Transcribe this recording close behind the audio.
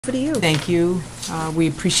Over to you. Thank you. We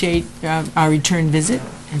appreciate our return visit.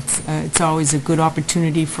 It's always a good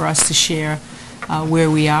opportunity for us to share where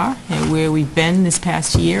we are and where we've been this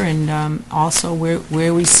past year, and also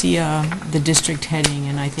where we see the district heading.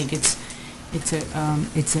 And I think it's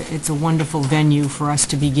a wonderful venue for us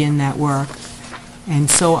to begin that work. And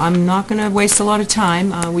so I'm not going to waste a lot of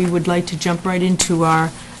time. We would like to jump right into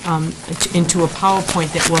into a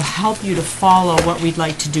PowerPoint that will help you to follow what we'd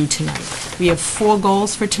like to do tonight. We have 4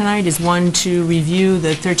 goals for tonight. Is one, to review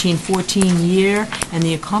the 13-14 year and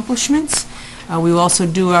the accomplishments. We will also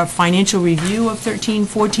do our financial review of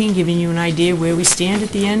 13-14, giving you an idea where we stand at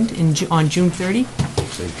the end on June 30.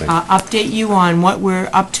 Update you on what we're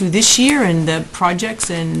up to this year and the projects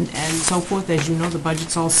and so forth. As you know, the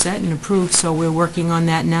budget's all set and approved, so we're working on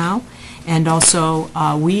that now. And also,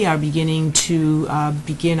 we are beginning to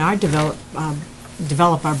develop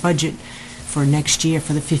our budget for next year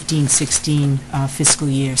for the 15-16 fiscal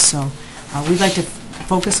year. So we'd like to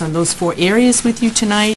focus on those 4 areas with you tonight.